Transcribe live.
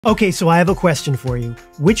Okay, so I have a question for you.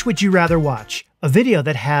 Which would you rather watch? A video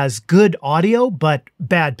that has good audio but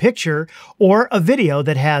bad picture, or a video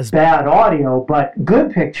that has bad audio but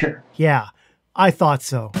good picture? Yeah, I thought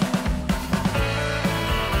so.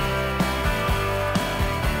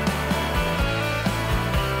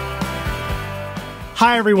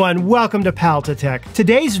 Hi everyone, welcome to Paltatech.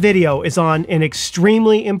 Today's video is on an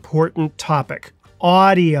extremely important topic.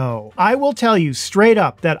 Audio. I will tell you straight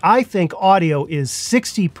up that I think audio is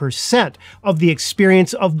 60% of the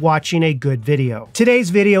experience of watching a good video.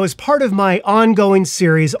 Today's video is part of my ongoing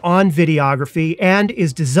series on videography and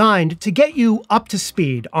is designed to get you up to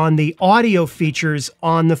speed on the audio features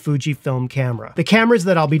on the Fujifilm camera. The cameras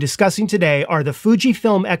that I'll be discussing today are the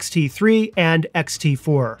Fujifilm X-T3 and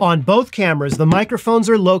X-T4. On both cameras, the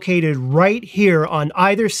microphones are located right here on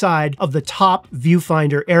either side of the top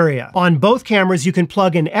viewfinder area. On both cameras, you can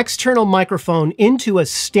plug an external microphone into a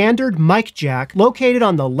standard mic jack located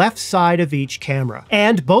on the left side of each camera.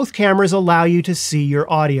 And both cameras allow you to see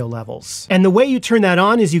your audio levels. And the way you turn that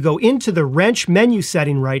on is you go into the wrench menu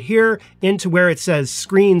setting right here, into where it says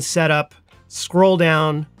Screen Setup, scroll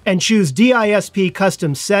down, and choose DISP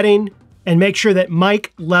Custom Setting, and make sure that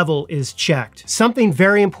mic level is checked. Something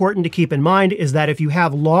very important to keep in mind is that if you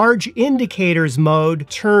have large indicators mode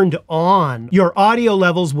turned on, your audio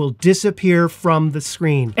levels will disappear from the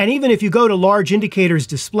screen. And even if you go to large indicators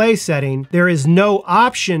display setting, there is no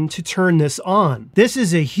option to turn this on. This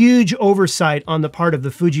is a huge oversight on the part of the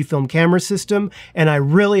Fujifilm camera system, and I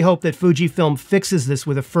really hope that Fujifilm fixes this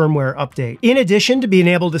with a firmware update. In addition to being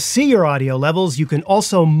able to see your audio levels, you can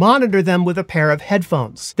also monitor them with a pair of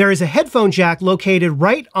headphones. There is a headphone jack located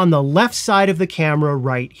right on the left side of the camera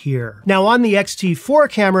right here. Now on the X-T4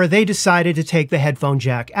 camera, they decided to take the headphone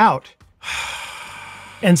jack out.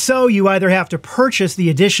 And so you either have to purchase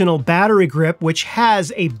the additional battery grip, which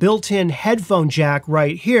has a built-in headphone jack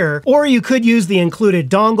right here, or you could use the included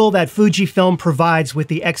dongle that Fujifilm provides with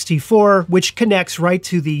the X-T4, which connects right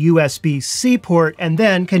to the USB-C port and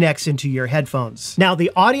then connects into your headphones. Now,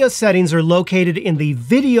 the audio settings are located in the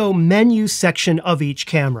video menu section of each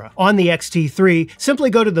camera. On the X-T3,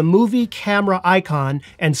 simply go to the movie camera icon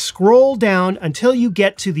and scroll down until you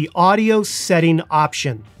get to the audio setting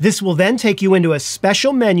option. This will then take you into a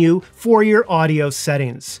special menu for your audio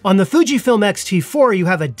settings. On the Fujifilm X-T4, you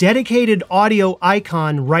have a dedicated audio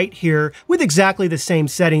icon right here with exactly the same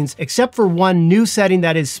settings, except for one new setting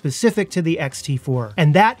that is specific to the X-T4.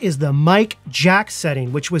 And that is the mic jack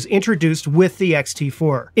setting, which was introduced with the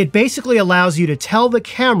X-T4. It basically allows you to tell the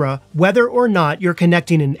camera whether or not you're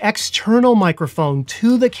connecting an external microphone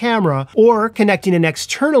to the camera or connecting an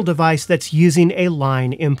external device that's using a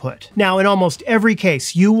line input. Now, in almost every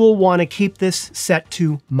case, you will want to keep this set to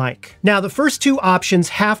mic. Now, the first two options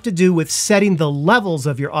have to do with setting the levels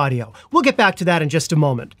of your audio. We'll get back to that in just a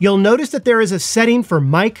moment. You'll notice that there is a setting for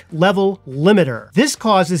mic level limiter. This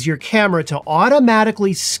causes your camera to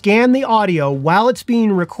automatically scan the audio while it's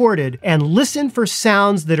being recorded and listen for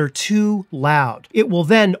sounds that are too loud. It will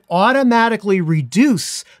then automatically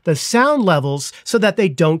reduce the sound levels so that they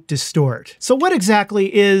don't distort. So what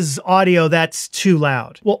exactly is audio that's too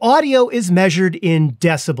loud? Well, audio is measured in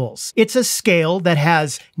decibels. It's a scale that has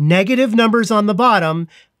negative numbers on the bottom,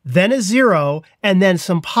 then a 0, and then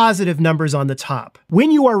some positive numbers on the top.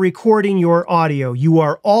 When you are recording your audio, you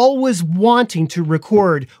are always wanting to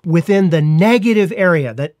record within the negative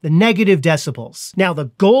area, the negative decibels. Now, the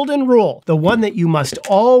golden rule, the one that you must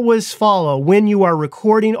always follow when you are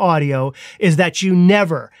recording audio, is that you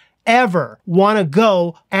never, ever want to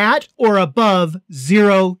go at or above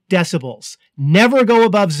 0 decibels. Never go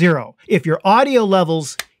above 0. If your audio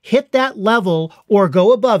levels hit that level or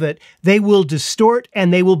go above it, they will distort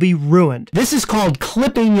and they will be ruined. This is called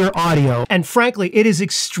clipping your audio. And frankly, it is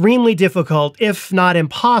extremely difficult, if not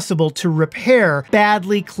impossible, to repair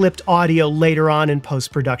badly clipped audio later on in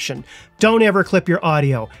post-production. Don't ever clip your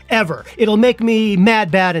audio, ever. It'll make me mad,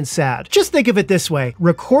 bad, and sad. Just think of it this way.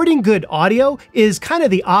 Recording good audio is kind of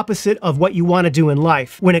the opposite of what you want to do in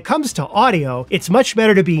life. When it comes to audio, it's much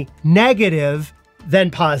better to be negative than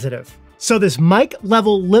positive. So this mic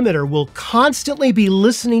level limiter will constantly be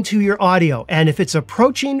listening to your audio, and if it's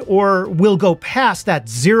approaching or will go past that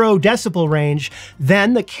 0 decibel range,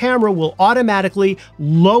 then the camera will automatically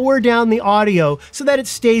lower down the audio so that it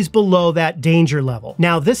stays below that danger level.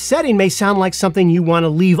 Now, this setting may sound like something you want to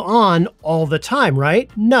leave on all the time, right?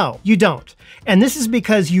 No, you don't. And this is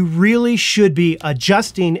because you really should be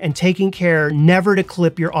adjusting and taking care never to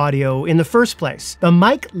clip your audio in the first place. The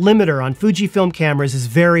mic limiter on Fujifilm cameras is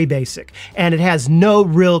very basic, and it has no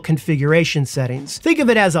real configuration settings. Think of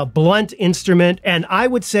it as a blunt instrument, and I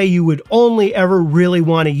would say you would only ever really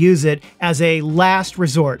want to use it as a last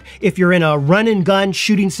resort. If you're in a run and gun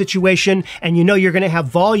shooting situation and you know you're going to have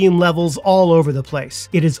volume levels all over the place.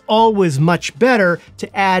 It is always much better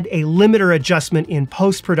to add a limiter adjustment in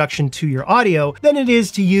post-production to your audio than it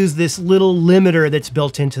is to use this little limiter that's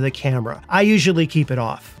built into the camera. I usually keep it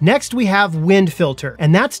off. Next, we have wind filter,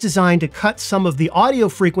 and that's designed to cut some of the audio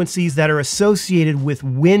frequencies that are associated with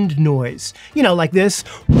wind noise. You know, like this.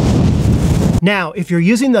 Now, if you're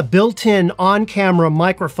using the built-in on-camera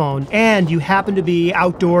microphone and you happen to be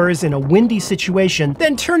outdoors in a windy situation,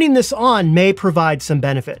 then turning this on may provide some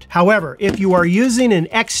benefit. However, if you are using an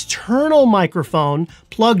external microphone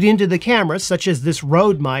plugged into the camera, such as this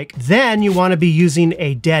Rode mic, then you want to be using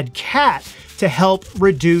a dead cat to help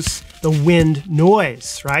reduce the wind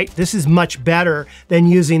noise, right? This is much better than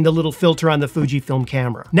using the little filter on the Fujifilm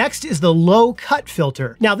camera. Next is the low cut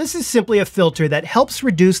filter. Now, this is simply a filter that helps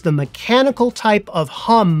reduce the mechanical type of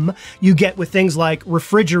hum you get with things like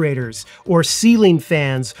refrigerators or ceiling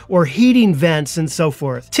fans or heating vents and so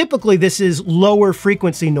forth. Typically, this is lower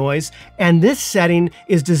frequency noise, and this setting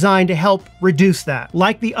is designed to help reduce that.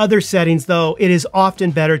 Like the other settings, though, it is often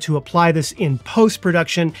better to apply this in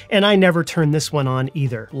post-production, and I never turn this one on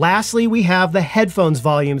either. Lastly, we have the headphones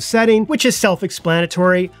volume setting, which is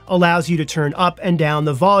self-explanatory, allows you to turn up and down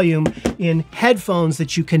the volume in headphones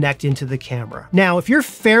that you connect into the camera. Now, if you're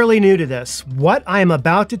fairly new to this, what I am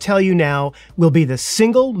about to tell you now will be the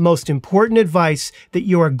single most important advice that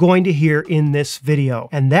you are going to hear in this video,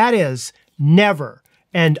 and that is never,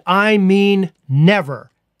 and I mean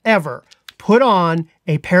never, ever, put on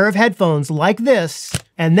a pair of headphones like this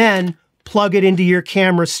and then plug it into your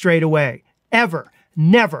camera straight away. Ever.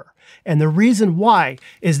 Never. And the reason why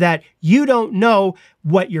is that you don't know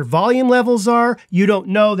what your volume levels are. You don't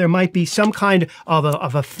know, there might be some kind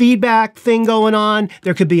of a feedback thing going on.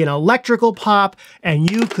 There could be an electrical pop, and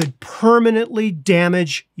you could permanently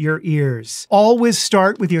damage your ears. Always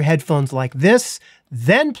start with your headphones like this,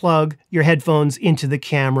 then plug your headphones into the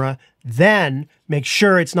camera, then make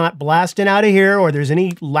sure it's not blasting out of here or there's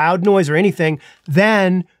any loud noise or anything,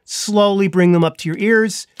 then slowly bring them up to your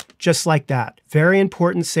ears, just like that. Very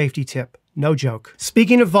important safety tip. No joke.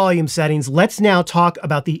 Speaking of volume settings, let's now talk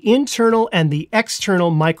about the internal and the external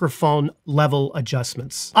microphone level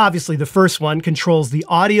adjustments. Obviously, the first one controls the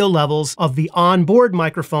audio levels of the onboard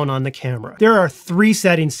microphone on the camera. There are 3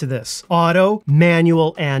 settings to this: auto,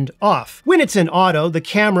 manual, and off. When it's in auto, the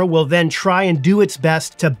camera will then try and do its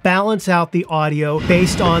best to balance out the audio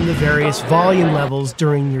based on the various volume levels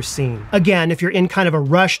during your scene. Again, if you're in kind of a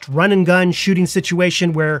rushed run and gun shooting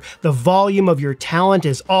situation where the volume of your talent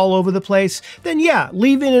is all over the place, then yeah,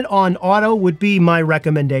 leaving it on auto would be my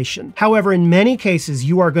recommendation. However, in many cases,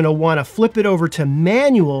 you are going to want to flip it over to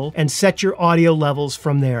manual and set your audio levels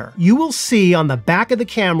from there. You will see on the back of the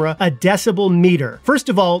camera a decibel meter. First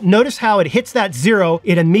of all, notice how it hits that 0,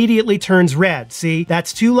 it immediately turns red. See,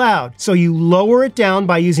 that's too loud. So you lower it down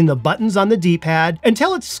by using the buttons on the D-pad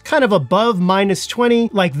until it's kind of above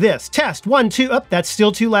 -20, like this. Test, 1, 2, up, that's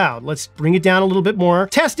still too loud. Let's bring it down a little bit more.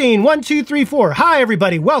 Testing, 1, 2, 3, 4. Hi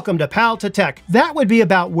everybody, welcome to Pal to Tech. That would be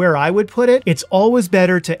about where I would put it. It's always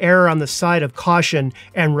better to err on the side of caution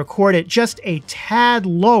and record it just a tad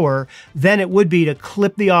lower than it would be to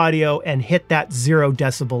clip the audio and hit that 0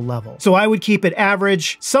 decibel level. So I would keep it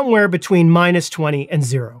average, somewhere between -20 and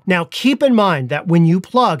 0. Now keep in mind that when you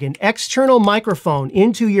plug an external microphone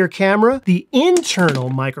into your camera, the internal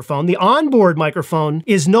microphone, the onboard microphone,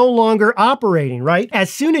 is no longer operating, right? As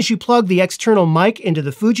soon as you plug the external mic into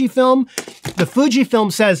the Fujifilm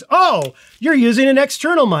says, oh, you're using an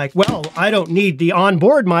external mic. Well, I don't need the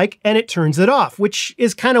onboard mic, and it turns it off, which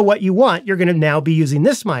is kind of what you want. You're going to now be using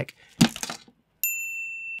this mic.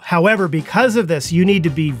 However, because of this, you need to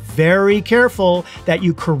be very careful that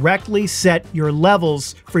you correctly set your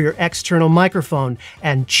levels for your external microphone,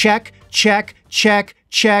 and check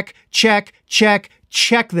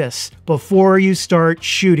this before you start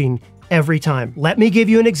shooting every time. Let me give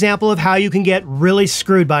you an example of how you can get really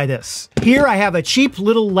screwed by this. Here I have a cheap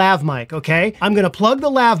little lav mic, okay? I'm gonna plug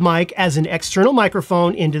the lav mic as an external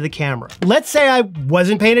microphone into the camera. Let's say I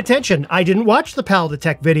wasn't paying attention. I didn't watch the Pal to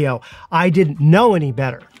Tech video. I didn't know any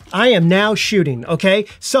better. I am now shooting, okay?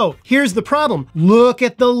 So here's the problem. Look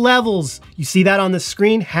at the levels. You see that on the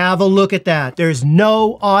screen? Have a look at that. There's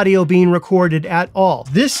no audio being recorded at all.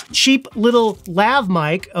 This cheap little lav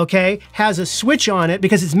mic, okay, has a switch on it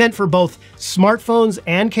because it's meant for both smartphones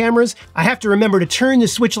and cameras. I have to remember to turn the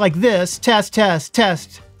switch like this. Test, test,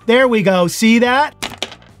 test. There we go. See that?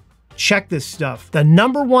 Check this stuff. The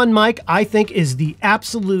 #1 mic, I think, is the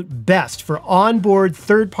absolute best for onboard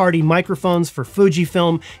third-party microphones for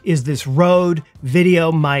Fujifilm is this Rode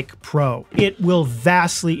Video Mic Pro. It will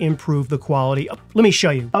vastly improve the quality. Let me show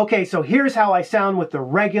you. Okay, so here's how I sound with the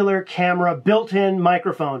regular camera built-in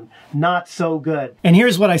microphone. Not so good. And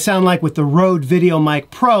here's what I sound like with the Rode Video Mic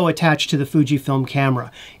Pro attached to the Fujifilm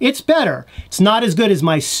camera. It's better. It's not as good as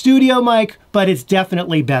my studio mic, but it's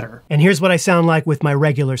definitely better. And here's what I sound like with my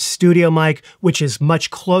regular studio mic, which is much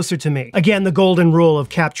closer to me. Again, the golden rule of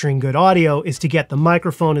capturing good audio is to get the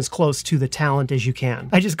microphone as close to the talent as you can.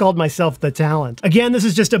 I just called myself the talent. Again, this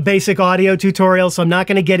is just a basic audio tutorial, so I'm not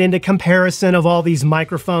gonna get into comparison of all these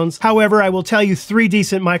microphones. However, I will tell you 3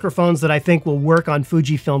 decent microphones that I think will work on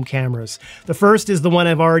Fujifilm cameras. The first is the one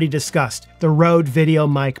I've already discussed, the Rode Video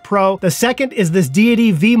Mic Pro. The second is this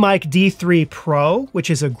Deity VMic D3 Pro, which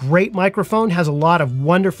is a great microphone, has a lot of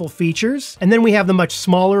wonderful features. And then we have the much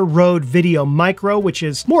smaller Rode Video Micro, which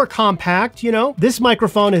is more compact, you know. This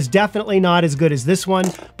microphone is definitely not as good as this one,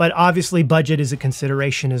 but obviously budget is a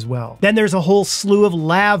consideration as well. Then there's a whole slew of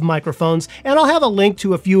lav microphones, and I'll have a link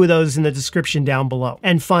to a few of those in the description down below.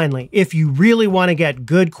 And finally, if you really want to get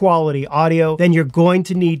good quality audio, then you're going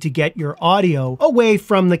to need to get your audio away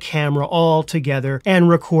from the camera altogether and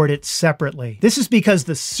record it separately. This is because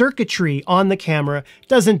the circuitry on the camera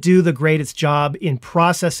doesn't do the greatest job in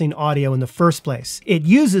processing audio in the first place. It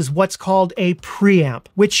uses what's called a preamp,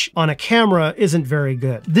 which on a camera isn't very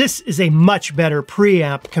good. This is a much better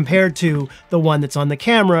preamp compared to the one that's on the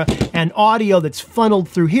camera, and audio that's funneled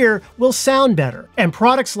through here will sound better. And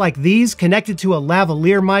products like these connected to a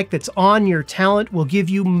lavalier mic that's on your talent will give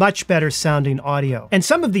you much better sounding audio. And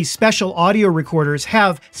some of these special audio recorders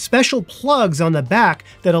have special plugs on the back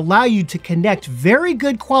that allow you to connect very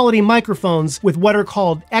good quality microphones with what are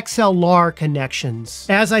called XLR connections.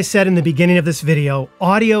 As I said in the beginning of this video,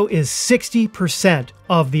 audio is 60%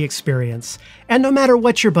 of the experience. And no matter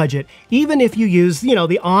what your budget, even if you use, you know,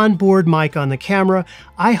 the onboard mic on the camera,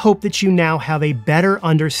 I hope that you now have a better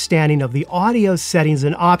understanding of the audio settings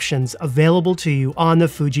and options available to you on the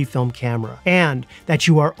Fujifilm camera, and that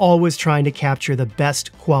you are always trying to capture the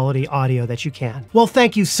best quality audio that you can. Well,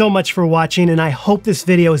 thank you so much for watching, and I hope this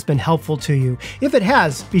video has been helpful to you. If it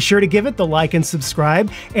has, be sure to give it the like and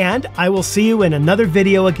subscribe, and I will see you in another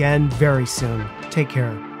video again very soon. Take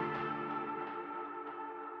care.